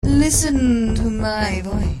Listen to my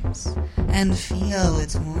voice and feel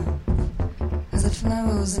its warmth as it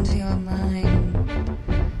flows into your mind.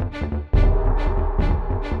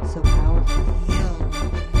 So powerful.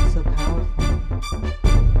 So powerful.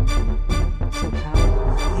 So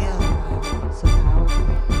powerful. So powerful.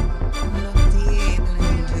 Look deeply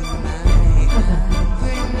into my eyes.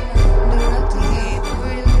 Look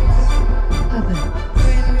deeply. Look deeply into my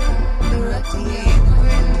eyes. Directing your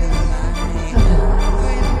thoughts.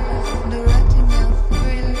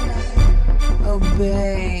 Oh,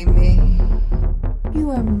 baby, you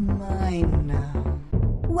are mine now.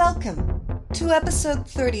 Welcome to episode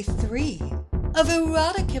 33 of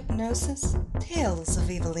Erotic Hypnosis, Tales of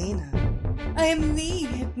Evilena. I am the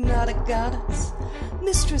hypnotic goddess,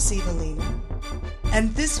 Mistress Evilena,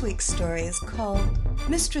 and this week's story is called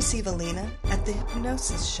Mistress Evilena at the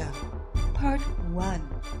Hypnosis Show, Part 1.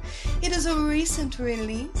 It is a recent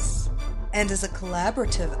release and is a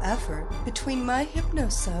collaborative effort between my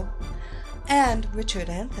hypnoso and Richard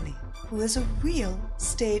Anthony, who is a real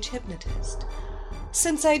stage hypnotist.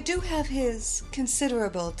 Since I do have his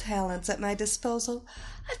considerable talents at my disposal,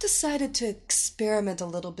 I've decided to experiment a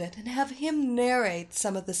little bit and have him narrate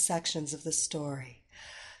some of the sections of the story.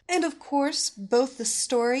 And of course, both the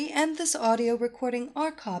story and this audio recording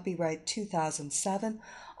are copyright 2007,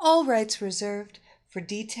 all rights reserved. For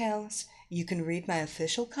details, you can read my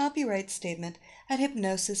official copyright statement at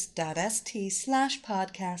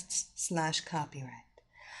hypnosis.st/podcasts/copyright.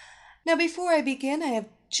 Now, before I begin, I have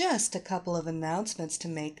just a couple of announcements to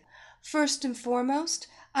make. First and foremost,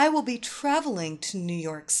 I will be traveling to New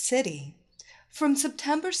York City from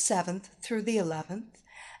September 7th through the 11th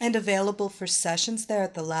and available for sessions there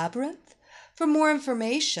at the Labyrinth. For more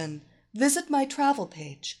information, visit my travel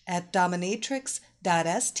page at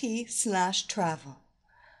dominatrix.st/travel.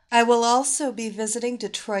 I will also be visiting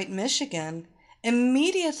Detroit, Michigan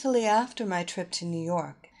immediately after my trip to New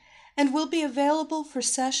York and will be available for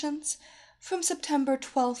sessions from September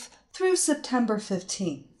 12th through September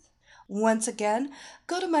 15th. Once again,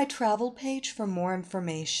 go to my travel page for more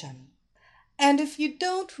information. And if you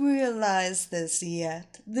don't realize this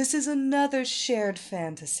yet, this is another shared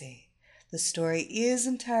fantasy. The story is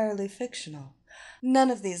entirely fictional.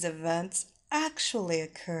 None of these events actually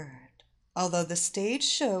occurred, although the stage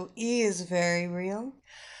show is very real.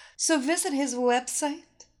 So visit his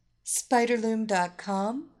website,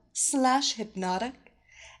 spiderloom.com/hypnotic,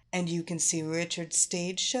 and you can see Richard's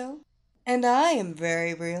stage show, and I am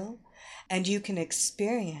very real, and you can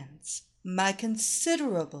experience my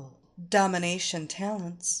considerable domination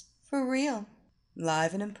talents for real,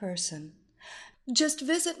 live and in person. Just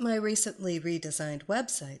visit my recently redesigned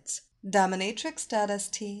websites,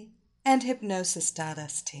 dominatrix.st and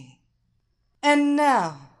hypnosis.st. And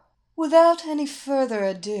now, without any further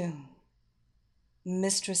ado,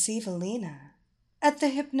 Mistress Evilena at the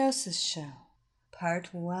Hypnosis Show,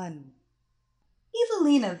 Part 1.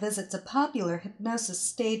 Evilena visits a popular hypnosis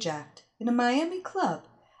stage act in a Miami club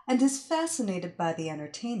and is fascinated by the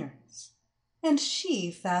entertainers, and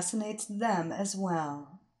she fascinates them as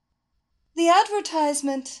well. The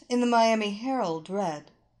advertisement in the Miami Herald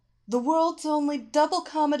read, "The world's only double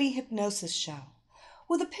comedy hypnosis show,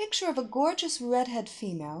 with a picture of a gorgeous redhead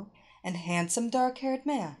female and handsome dark-haired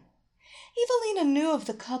man." Evilena knew of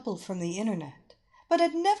the couple from the internet, but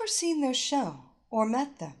had never seen their show or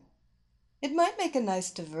met them. It might make a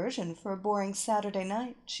nice diversion for a boring Saturday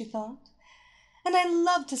night, she thought, and I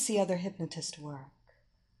love to see other hypnotists work.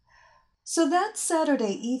 So that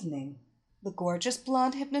Saturday evening, the gorgeous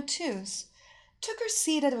blonde hypnoteuse took her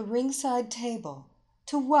seat at a ringside table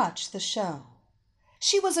to watch the show.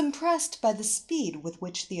 She was impressed by the speed with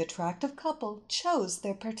which the attractive couple chose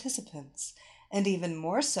their participants, and even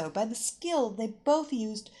more so by the skill they both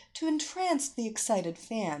used to entrance the excited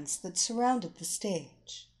fans that surrounded the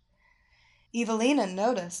stage. Evilena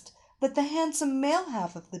noticed that the handsome male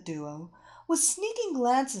half of the duo was sneaking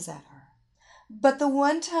glances at her, but the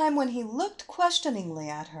one time when he looked questioningly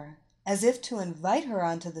at her, as if to invite her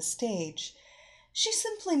onto the stage, she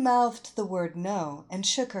simply mouthed the word no and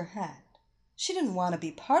shook her head. She didn't want to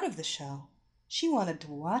be part of the show. She wanted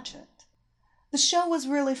to watch it. The show was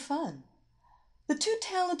really fun. The two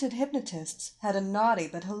talented hypnotists had a naughty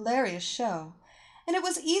but hilarious show, and it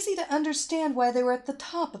was easy to understand why they were at the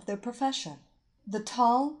top of their profession. The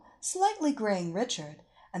tall, slightly graying Richard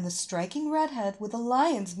and the striking redhead with a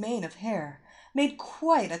lion's mane of hair made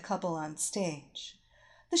quite a couple on stage.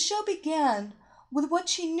 The show began with what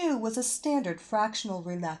she knew was a standard fractional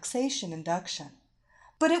relaxation induction.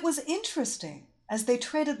 But it was interesting as they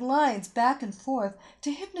traded lines back and forth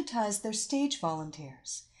to hypnotize their stage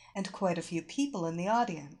volunteers and quite a few people in the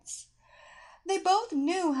audience. They both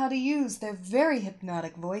knew how to use their very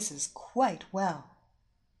hypnotic voices quite well.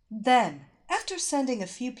 Then, after sending a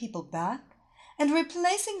few people back and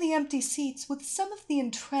replacing the empty seats with some of the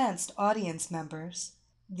entranced audience members,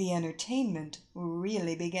 the entertainment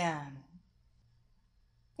really began.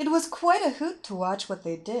 It was quite a hoot to watch what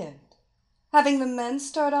they did, having the men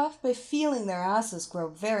start off by feeling their asses grow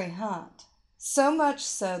very hot, so much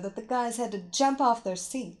so that the guys had to jump off their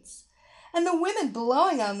seats, and the women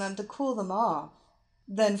blowing on them to cool them off.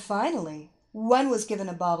 Then finally, one was given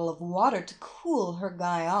a bottle of water to cool her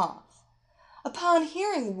guy off. Upon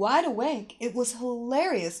hearing Wide Awake, it was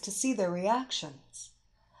hilarious to see their reactions.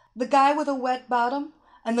 The guy with a wet bottom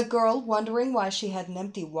and the girl wondering why she had an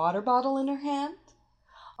empty water bottle in her hand,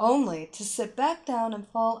 only to sit back down and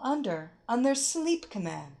fall under on their sleep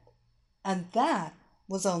command. And that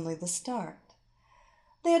was only the start.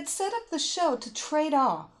 They had set up the show to trade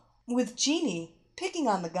off, with Jeannie picking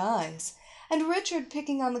on the guys and Richard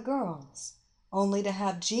picking on the girls, only to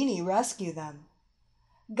have Jeannie rescue them.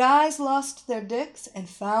 Guys lost their dicks and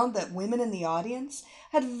found that women in the audience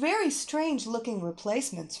had very strange-looking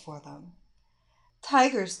replacements for them.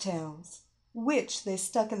 Tigers' tails, which they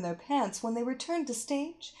stuck in their pants when they returned to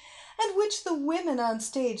stage, and which the women on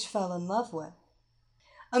stage fell in love with.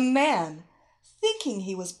 A man, thinking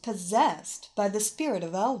he was possessed by the spirit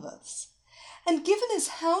of Elvis, and given his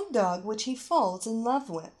hound dog which he falls in love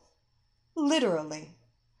with. Literally.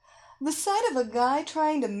 The sight of a guy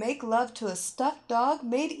trying to make love to a stuffed dog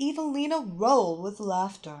made Evilena roll with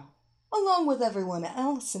laughter, along with everyone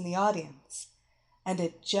else in the audience. And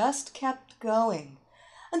it just kept going,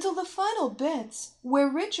 until the final bits where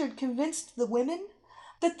Richard convinced the women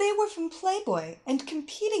that they were from Playboy and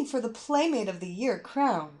competing for the Playmate of the Year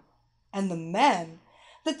crown, and the men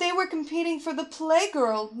that they were competing for the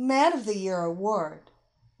Playgirl Man of the Year award,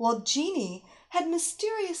 while Jeannie had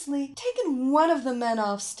mysteriously taken one of the men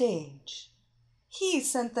off stage. He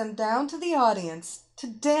sent them down to the audience to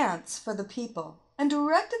dance for the people and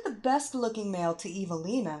directed the best-looking male to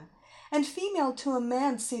Evilena and female to a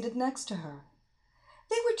man seated next to her.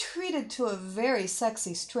 They were treated to a very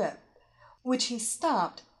sexy strip, which he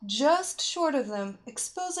stopped just short of them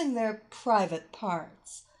exposing their private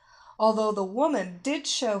parts, although the woman did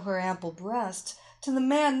show her ample breasts to the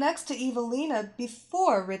man next to Evilena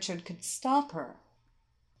before Richard could stop her.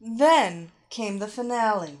 Then came the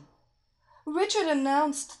finale. Richard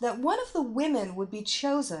announced that one of the women would be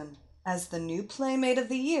chosen as the new Playmate of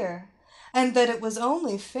the Year, and that it was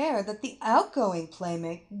only fair that the outgoing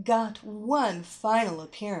Playmate got one final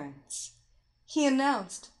appearance. He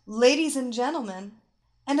announced, "Ladies and gentlemen,"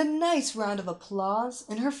 and a nice round of applause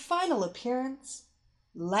in her final appearance,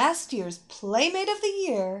 last year's Playmate of the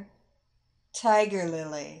Year, Tiger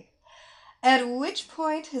Lily, at which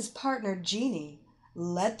point his partner Jeannie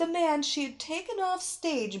led the man she had taken off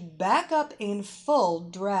stage back up in full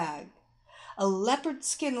drag, a leopard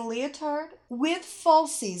skin leotard with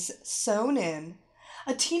falsies sewn in,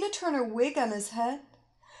 a Tina Turner wig on his head.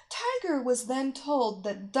 Tiger was then told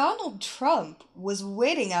that Donald Trump was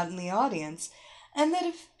waiting out in the audience, and that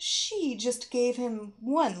if she just gave him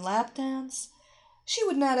one lap dance, she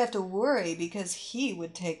would not have to worry because he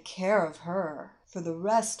would take care of her for the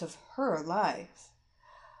rest of her life.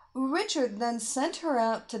 Richard then sent her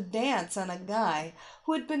out to dance on a guy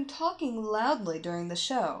who had been talking loudly during the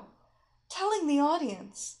show, telling the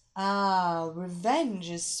audience, revenge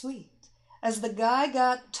is sweet, as the guy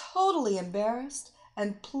got totally embarrassed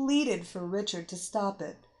and pleaded for Richard to stop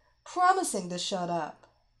it, promising to shut up.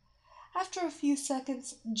 After a few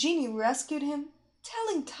seconds, Jeannie rescued him,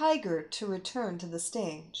 telling Tiger to return to the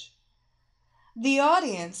stage. The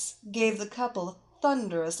audience gave the couple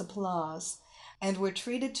thunderous applause and were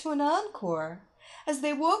treated to an encore as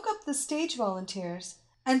they woke up the stage volunteers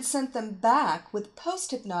and sent them back with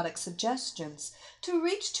post-hypnotic suggestions to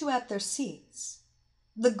reach to at their seats.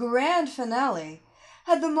 The grand finale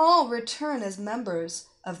had them all return as members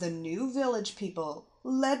of the new Village People,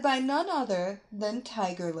 led by none other than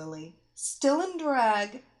Tiger Lily, still in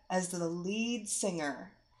drag as the lead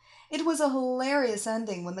singer. It was a hilarious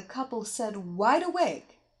ending when the couple said "Wide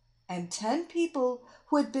Awake," and 10 people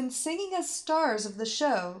who had been singing as stars of the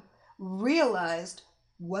show realized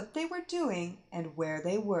what they were doing and where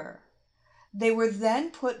they were. They were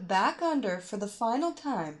then put back under for the final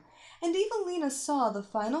time, and Evilena saw the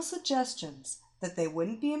final suggestions that they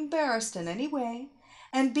wouldn't be embarrassed in any way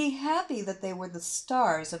and be happy that they were the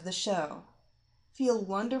stars of the show, feel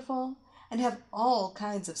wonderful, and have all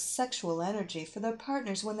kinds of sexual energy for their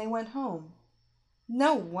partners when they went home.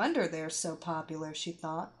 No wonder they're so popular, she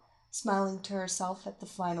thought, smiling to herself at the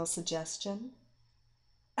final suggestion.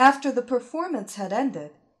 After the performance had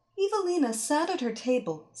ended, Evilena sat at her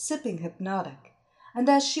table, sipping hypnotic, and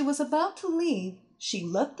as she was about to leave, she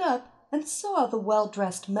looked up and saw the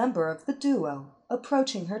well-dressed member of the duo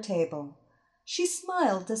approaching her table. She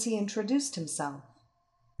smiled as he introduced himself.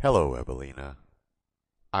 Hello, Evilena.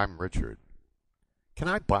 I'm Richard. Can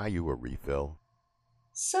I buy you a refill?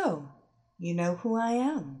 So, you know who I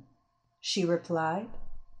am, she replied.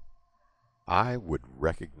 I would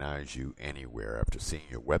recognize you anywhere after seeing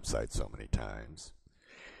your website so many times.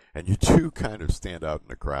 And you do kind of stand out in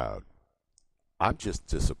the crowd. I'm just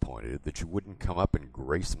disappointed that you wouldn't come up and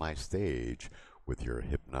grace my stage with your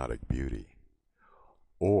hypnotic beauty.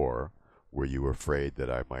 Or were you afraid that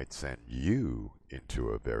I might send you into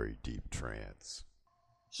a very deep trance?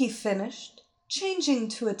 He finished, changing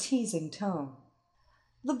to a teasing tone.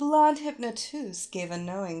 The blonde hypnoteuse gave a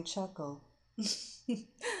knowing chuckle.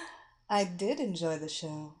 I did enjoy the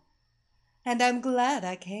show, and I'm glad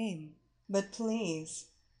I came. But please,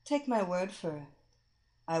 take my word for it.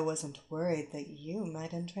 I wasn't worried that you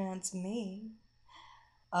might entrance me.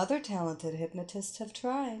 Other talented hypnotists have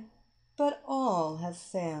tried, but all have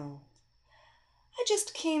failed. I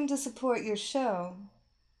just came to support your show.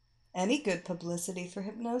 Any good publicity for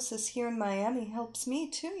hypnosis here in Miami helps me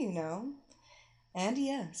too, you know. And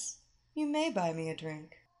yes, you may buy me a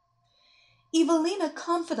drink. Evilena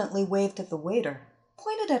confidently waved at the waiter,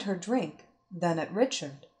 pointed at her drink, then at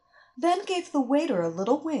Richard, then gave the waiter a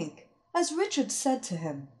little wink as Richard said to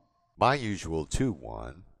him, My usual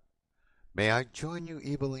 2-1. May I join you,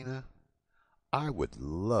 Evilena? I would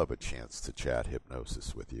love a chance to chat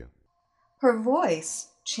hypnosis with you. Her voice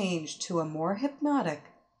changed to a more hypnotic,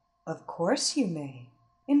 Of course you may.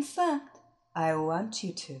 In fact, I want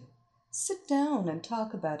you to. Sit down and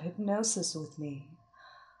talk about hypnosis with me.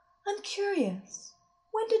 I'm curious,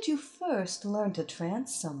 when did you first learn to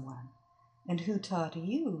trance someone? And who taught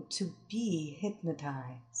you to be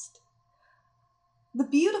hypnotized? The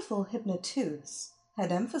beautiful hypnoteuse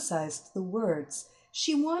had emphasized the words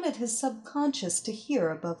she wanted his subconscious to hear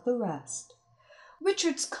above the rest.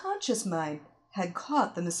 Richard's conscious mind had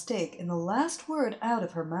caught the mistake in the last word out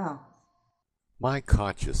of her mouth. My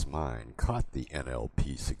conscious mind caught the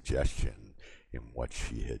NLP suggestion in what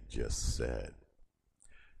she had just said.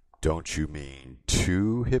 Don't you mean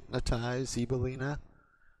to hypnotize, Evilena?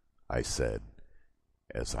 I said,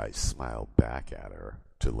 as I smiled back at her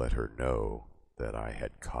to let her know that I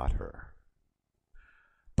had caught her.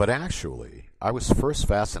 But actually, I was first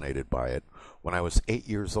fascinated by it when I was 8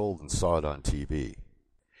 years old and saw it on TV.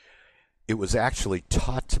 It was actually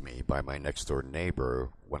taught to me by my next-door neighbor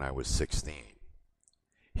when I was 16.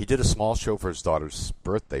 He did a small show for his daughter's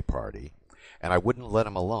birthday party, and I wouldn't let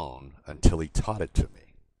him alone until he taught it to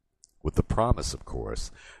me, with the promise, of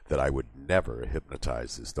course, that I would never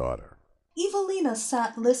hypnotize his daughter. Evilena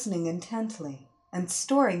sat listening intently and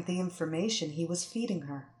storing the information he was feeding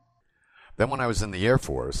her. Then when I was in the Air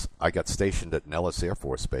Force, I got stationed at Nellis Air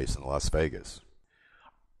Force Base in Las Vegas.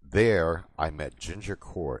 There, I met Ginger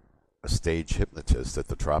Court, a stage hypnotist at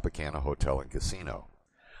the Tropicana Hotel and Casino.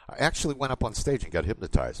 I actually went up on stage and got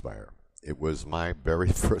hypnotized by her. It was my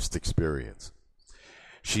very first experience.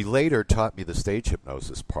 She later taught me the stage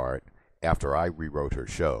hypnosis part after I rewrote her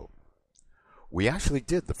show. We actually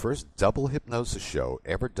did the first double hypnosis show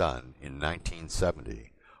ever done in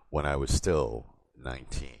 1970 when I was still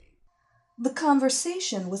 19. The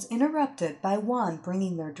conversation was interrupted by Juan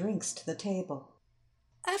bringing their drinks to the table.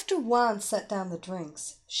 After Juan set down the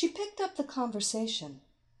drinks, she picked up the conversation.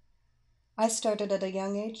 I started at a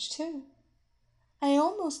young age, too. I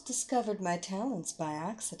almost discovered my talents by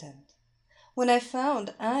accident when I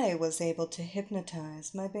found I was able to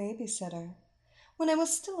hypnotize my babysitter. When I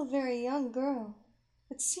was still a very young girl,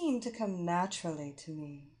 it seemed to come naturally to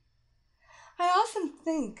me. I often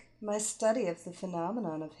think my study of the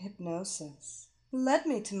phenomenon of hypnosis led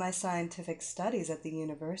me to my scientific studies at the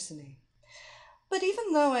university. But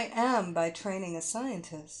even though I am by training a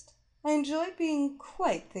scientist, I enjoy being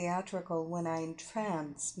quite theatrical when I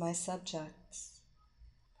entrance my subjects.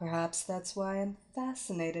 Perhaps that's why I'm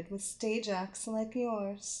fascinated with stage acts like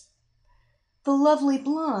yours. The lovely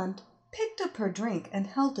blonde picked up her drink and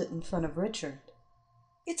held it in front of Richard.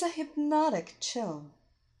 It's a hypnotic chill.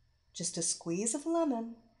 Just a squeeze of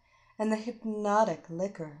lemon and the hypnotic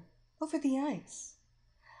liquor over the ice.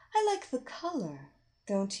 I like the color,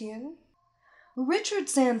 don't you?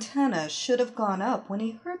 Richard's antenna should have gone up when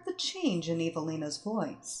he heard the change in Evelena's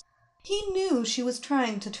voice. He knew she was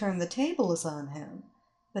trying to turn the tables on him,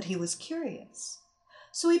 but he was curious.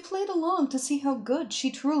 So he played along to see how good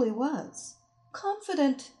she truly was,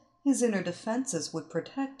 confident his inner defenses would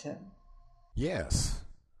protect him. Yes,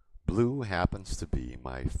 blue happens to be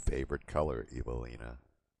my favorite color, Evilena.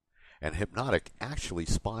 and Hypnotic actually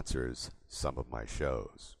sponsors some of my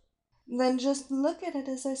shows. Then just look at it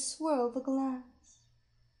as I swirl the glass.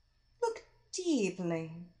 Look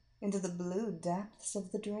deeply into the blue depths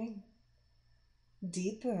of the drink.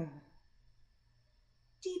 Deeper,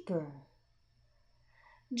 deeper.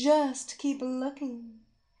 Just keep looking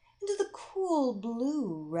into the cool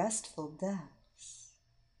blue restful depths.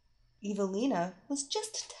 Evilena was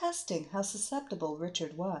just testing how susceptible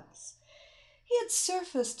Richard was. He had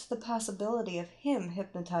surfaced the possibility of him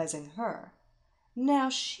hypnotizing her. Now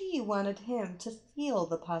she wanted him to feel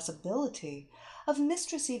the possibility of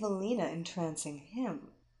Mistress Evilena entrancing him.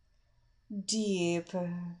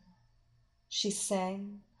 Deeper, she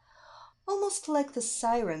sang, almost like the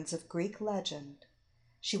sirens of Greek legend.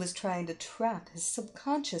 She was trying to trap his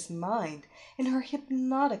subconscious mind in her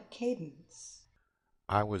hypnotic cadence.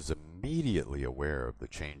 I was immediately aware of the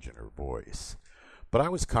change in her voice, but I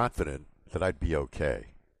was confident that I'd be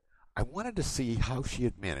okay. I wanted to see how she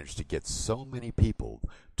had managed to get so many people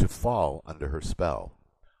to fall under her spell.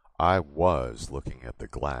 I was looking at the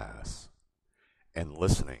glass and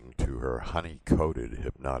listening to her honey-coated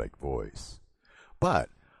hypnotic voice. But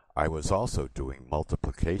I was also doing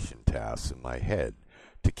multiplication tasks in my head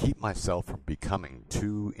to keep myself from becoming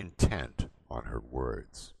too intent on her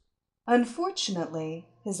words. Unfortunately,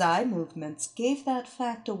 his eye movements gave that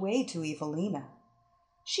fact away to Evilena.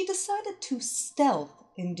 She decided to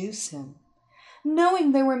stealth-induce him,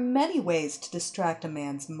 knowing there were many ways to distract a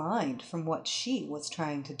man's mind from what she was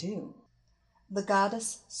trying to do. The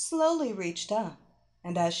goddess slowly reached up,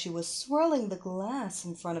 and as she was swirling the glass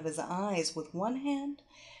in front of his eyes with one hand,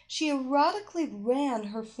 she erotically ran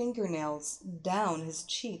her fingernails down his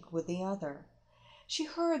cheek with the other. She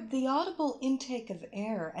heard the audible intake of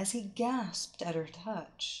air as he gasped at her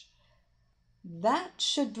touch. That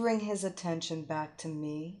should bring his attention back to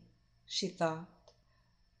me, she thought.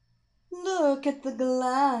 Look at the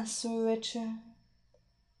glass, Richard.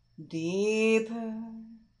 Deeper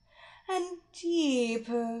and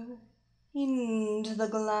deeper into the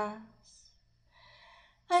glass,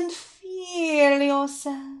 and feel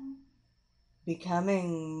yourself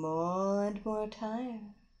becoming more and more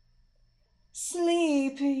tired.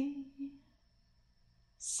 Sleepy,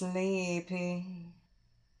 sleepy.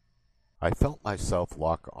 I felt myself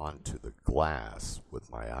lock onto the glass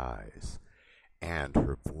with my eyes, and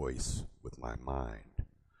her voice with my mind.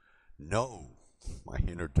 No, my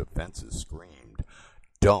inner defenses screamed,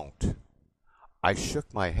 don't. I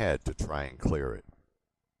shook my head to try and clear it.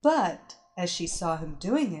 But as she saw him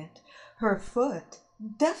doing it, her foot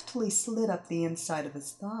deftly slid up the inside of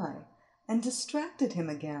his thigh and distracted him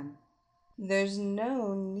again. There's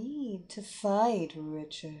no need to fight,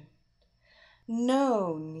 Richard.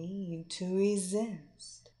 No need to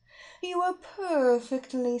resist. You are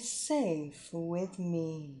perfectly safe with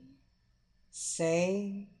me.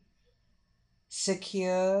 Safe,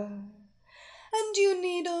 secure, and you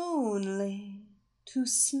need only to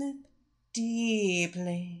slip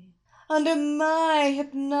deeply under my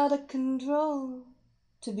hypnotic control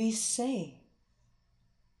to be safe,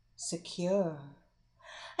 secure,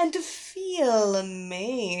 and to feel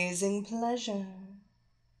amazing pleasure.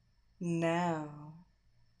 Now,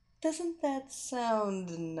 doesn't that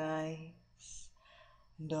sound nice?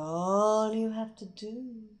 And all you have to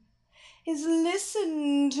do is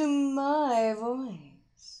listen to my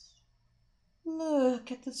voice.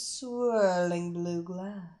 Look at the swirling blue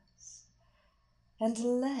glass and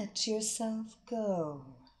let yourself go.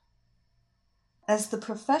 As the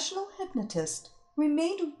professional hypnotist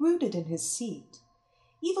remained rooted in his seat,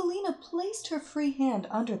 Evilena placed her free hand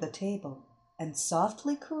under the table and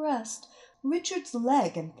softly caressed Richard's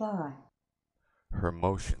leg and thigh. Her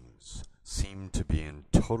motions seemed to be in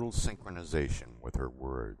total synchronization with her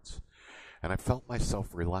words, and I felt myself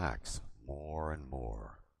relax more and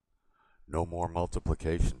more. No more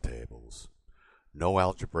multiplication tables, no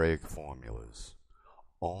algebraic formulas,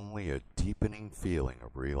 only a deepening feeling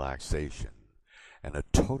of relaxation and a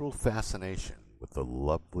total fascination with the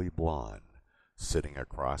lovely blonde sitting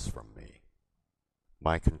across from me.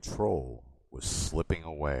 My control was slipping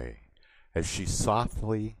away as she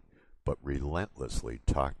softly but relentlessly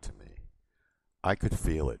talked to me. I could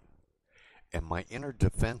feel it, and my inner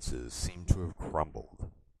defenses seemed to have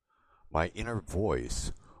crumbled. My inner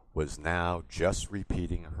voice was now just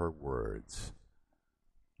repeating her words.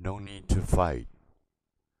 No need to fight.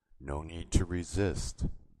 No need to resist.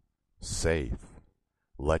 Safe.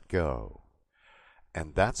 Let go.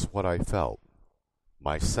 And that's what I felt,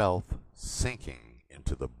 myself sinking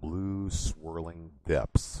into the blue swirling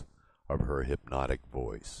depths of her hypnotic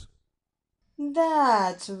voice.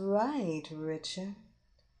 That's right, Richard.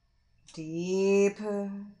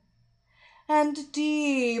 Deeper and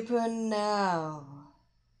deeper now,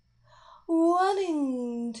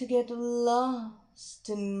 wanting to get lost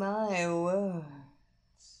in my words.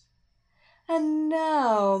 And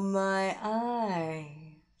now my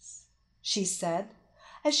eyes, she said,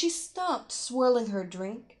 as she stopped swirling her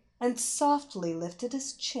drink and softly lifted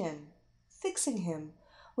his chin, fixing him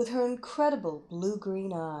with her incredible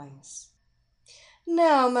blue-green eyes.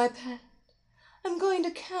 Now, my pet, I'm going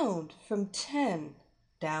to count from 10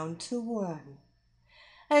 down to 1.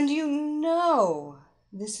 And you know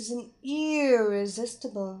this is an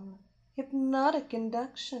irresistible hypnotic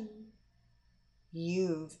induction.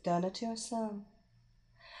 You've done it yourself.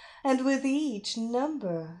 And with each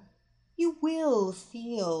number, you will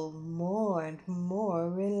feel more and more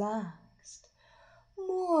relaxed,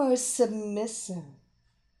 more submissive,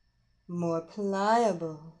 more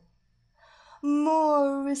pliable,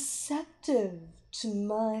 more receptive to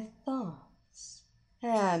my thoughts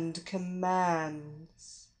and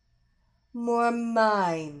commands, more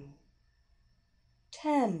mine.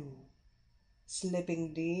 10,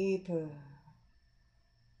 slipping deeper.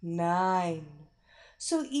 9,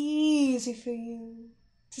 so easy for you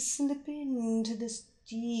to slip into this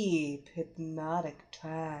deep hypnotic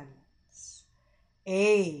trance.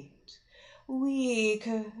 8,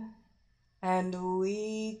 weaker and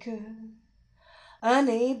weaker,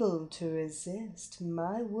 unable to resist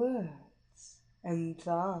my words and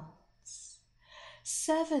thoughts.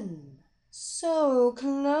 7, so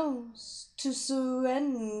close to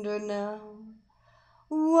surrender now,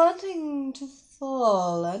 wanting to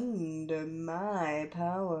fall under my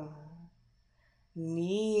power,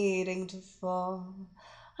 needing to fall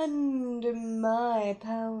under my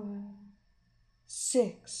power.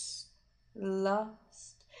 6,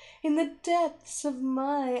 lost in the depths of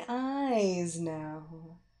my eyes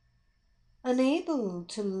now, unable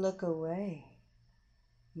to look away.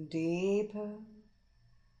 Deeper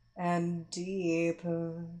and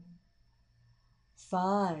deeper.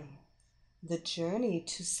 5, the journey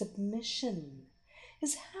to submission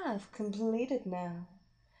is half completed now,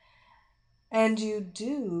 and you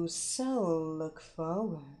do so look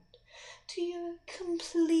forward to your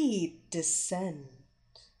complete descent.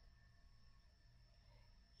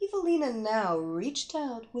 Evilena now reached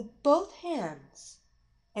out with both hands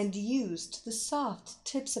and used the soft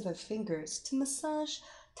tips of her fingers to massage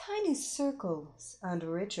tiny circles on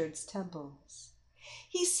Richard's temples.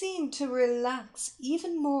 He seemed to relax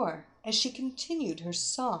even more as she continued her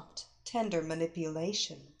soft, tender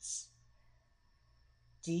manipulations.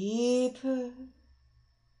 Deeper,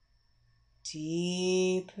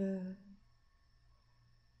 deeper,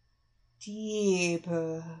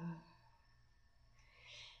 deeper.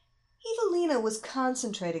 Evilena was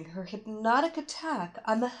concentrating her hypnotic attack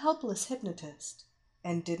on the helpless hypnotist,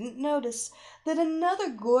 and didn't notice that another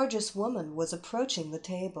gorgeous woman was approaching the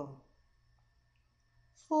table.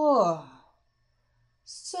 4,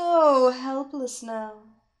 so helpless now,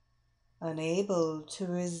 unable to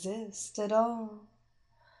resist at all.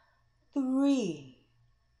 3,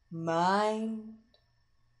 mind,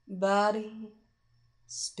 body,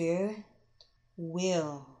 spirit,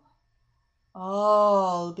 will,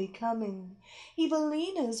 all becoming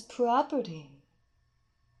Evilena's property.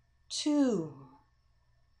 2,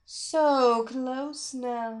 so close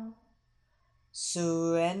now,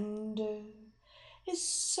 surrender is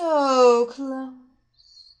so close.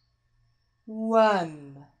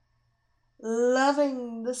 1,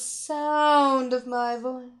 loving the sound of my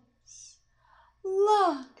voice,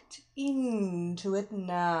 locked into it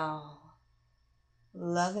now,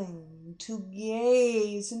 loving to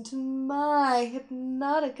gaze into my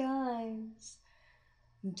hypnotic eyes,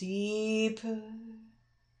 deeper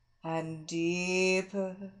and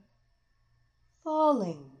deeper,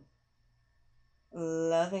 falling,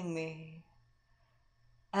 loving me.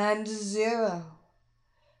 And 0,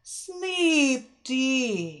 sleep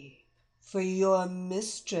deep for your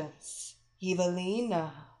mistress,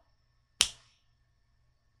 Evilena.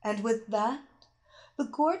 And with that, the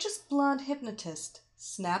gorgeous blonde hypnotist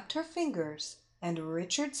snapped her fingers and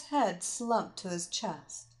Richard's head slumped to his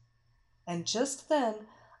chest. And just then,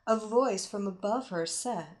 a voice from above her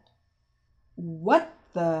said, "What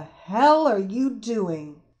the hell are you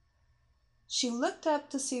doing?" She looked up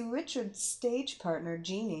to see Richard's stage partner,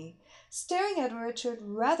 Jeannie, staring at Richard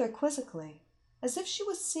rather quizzically, as if she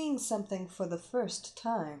was seeing something for the first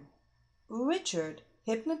time. Richard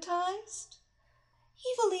hypnotized?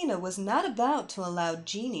 Evilena was not about to allow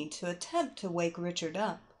Jeannie to attempt to wake Richard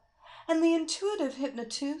up, and the intuitive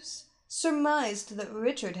hypnoteuse surmised that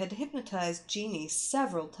Richard had hypnotized Jeannie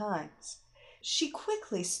several times. She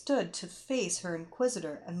quickly stood to face her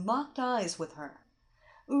inquisitor and locked eyes with her.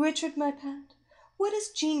 Richard, my pet, what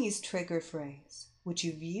is Jeannie's trigger phrase, which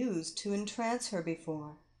you've used to entrance her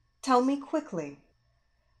before? Tell me quickly."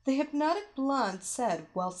 The hypnotic blonde said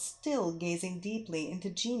while still gazing deeply into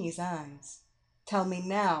Jeannie's eyes. "Tell me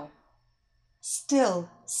now." Still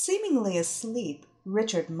seemingly asleep,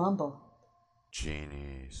 Richard mumbled,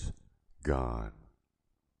 "Jeannie's gone."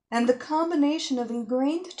 And the combination of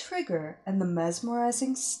ingrained trigger and the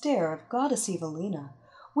mesmerizing stare of Goddess Evilena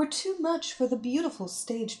were too much for the beautiful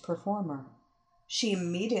stage performer. She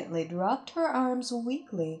immediately dropped her arms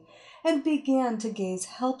weakly and began to gaze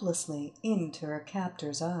helplessly into her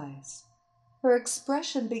captor's eyes. Her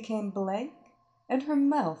expression became blank, and her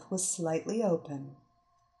mouth was slightly open.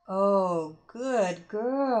 "Oh, good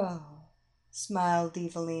girl," smiled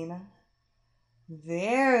Evilena.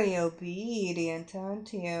 "Very obedient,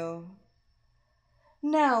 aren't you?"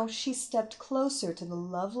 Now she stepped closer to the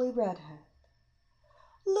lovely redhead.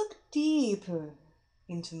 "Look deeper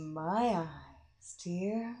into my eyes,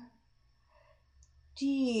 dear.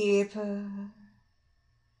 Deeper.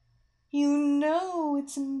 You know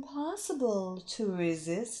it's impossible to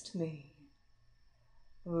resist me.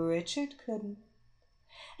 Richard couldn't,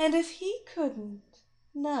 and if he couldn't,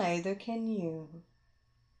 neither can you.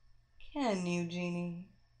 Can you, Jeannie?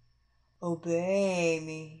 Obey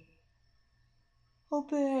me.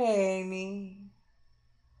 Obey me.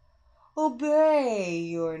 Obey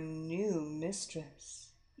your new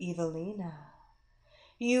mistress, Evilena.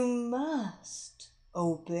 You must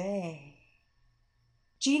obey."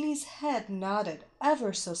 Jeannie's head nodded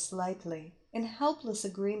ever so slightly in helpless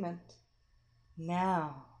agreement.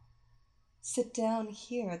 "Now, sit down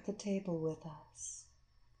here at the table with us,"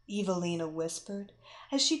 Evilena whispered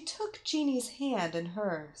as she took Jeannie's hand in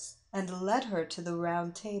hers and led her to the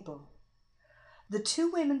round table. The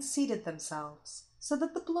two women seated themselves so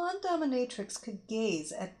that the blonde dominatrix could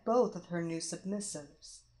gaze at both of her new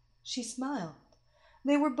submissives. She smiled.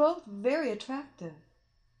 They were both very attractive.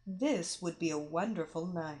 This would be a wonderful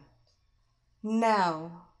night.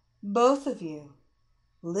 "Now, both of you,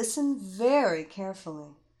 listen very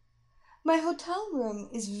carefully. My hotel room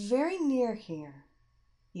is very near here.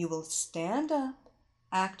 You will stand up,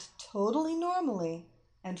 act totally normally,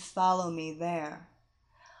 and follow me there.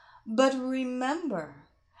 But remember,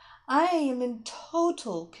 I am in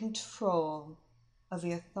total control of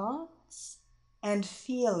your thoughts and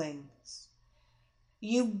feelings.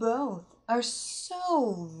 You both are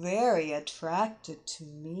so very attracted to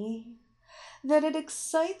me that it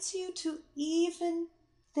excites you to even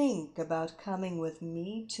think about coming with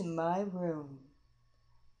me to my room.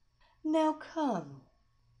 Now come,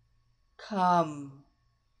 come."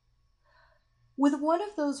 With one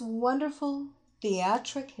of those wonderful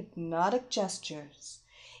theatric hypnotic gestures,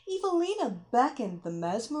 Evilena beckoned the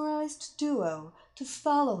mesmerized duo to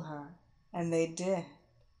follow her, and they did.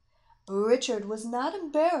 Richard was not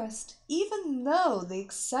embarrassed, even though the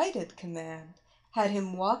excited command had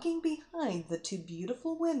him walking behind the two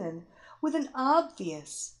beautiful women with an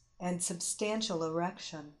obvious and substantial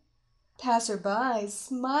erection. Passers-by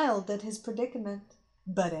smiled at his predicament,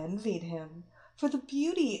 but envied him for the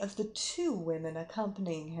beauty of the two women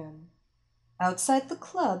accompanying him. Outside the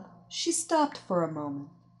club, she stopped for a moment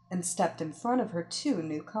and stepped in front of her two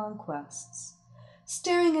new conquests.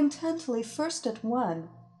 Staring intently first at one,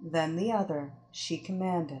 then the other, she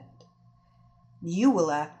commanded, "You will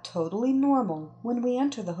act totally normal when we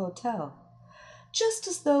enter the hotel, just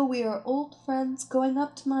as though we are old friends going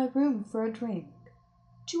up to my room for a drink.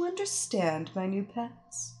 Do you understand, my new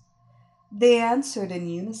pets?" They answered in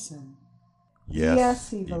unison.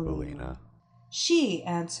 Yes, Evilena." She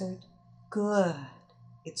answered, "Good.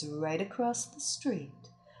 It's right across the street.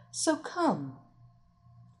 So come.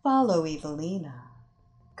 Follow Evilena.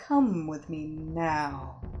 Come with me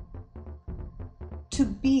now." To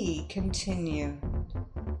be continued.